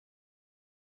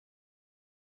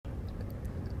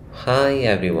Hi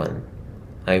everyone.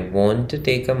 I want to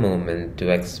take a moment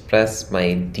to express my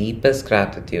deepest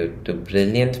gratitude to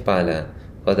Brilliant Pala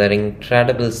for their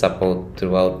incredible support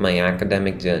throughout my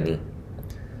academic journey.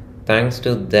 Thanks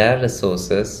to their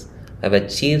resources, I've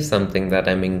achieved something that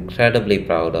I'm incredibly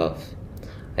proud of.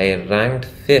 I ranked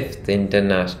 5th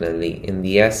internationally in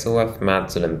the SOF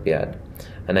Olympiad,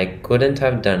 and I couldn't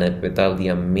have done it without the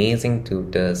amazing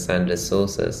tutors and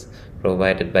resources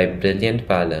provided by Brilliant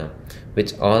Pala,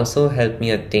 which also helped me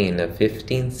attain a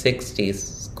 1560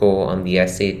 score on the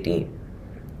SAT.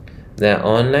 Their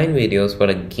online videos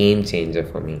were a game changer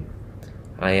for me.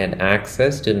 I had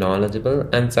access to knowledgeable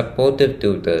and supportive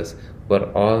tutors who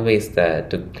were always there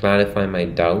to clarify my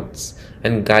doubts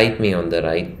and guide me on the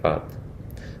right path.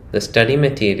 The study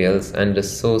materials and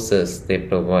resources they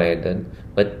provided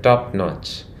were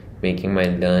top-notch, making my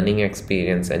learning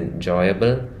experience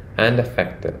enjoyable and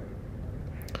effective.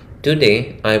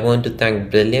 Today, I want to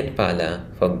thank Brilliant Pala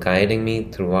for guiding me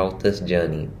throughout this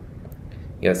journey.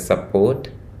 Your support,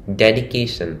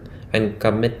 dedication, and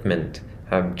commitment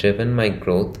have driven my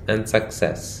growth and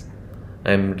success.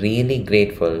 I'm really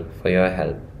grateful for your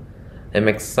help. I'm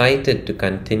excited to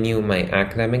continue my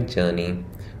academic journey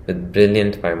with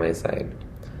Brilliant by my side.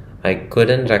 I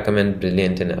couldn't recommend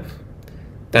Brilliant enough.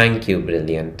 Thank you,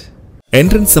 Brilliant.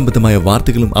 Entrance സംബന്ധമായ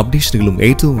വാർത്തകളും അപ്ഡേഷനുകളും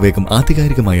ഏറ്റവും വേഗം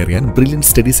ആധികാരികമായി അറിയാൻ brilliant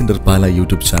study centre പാല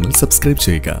YouTube channel subscribe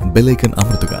ചെയ്യുക. Bell icon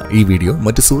അമർത്തുക. ഈ video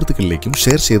മറ്റ് സുഹൃത്തുക്കളിലേക്കും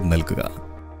ഷെയർ ചെയ്ത് നൽകുക.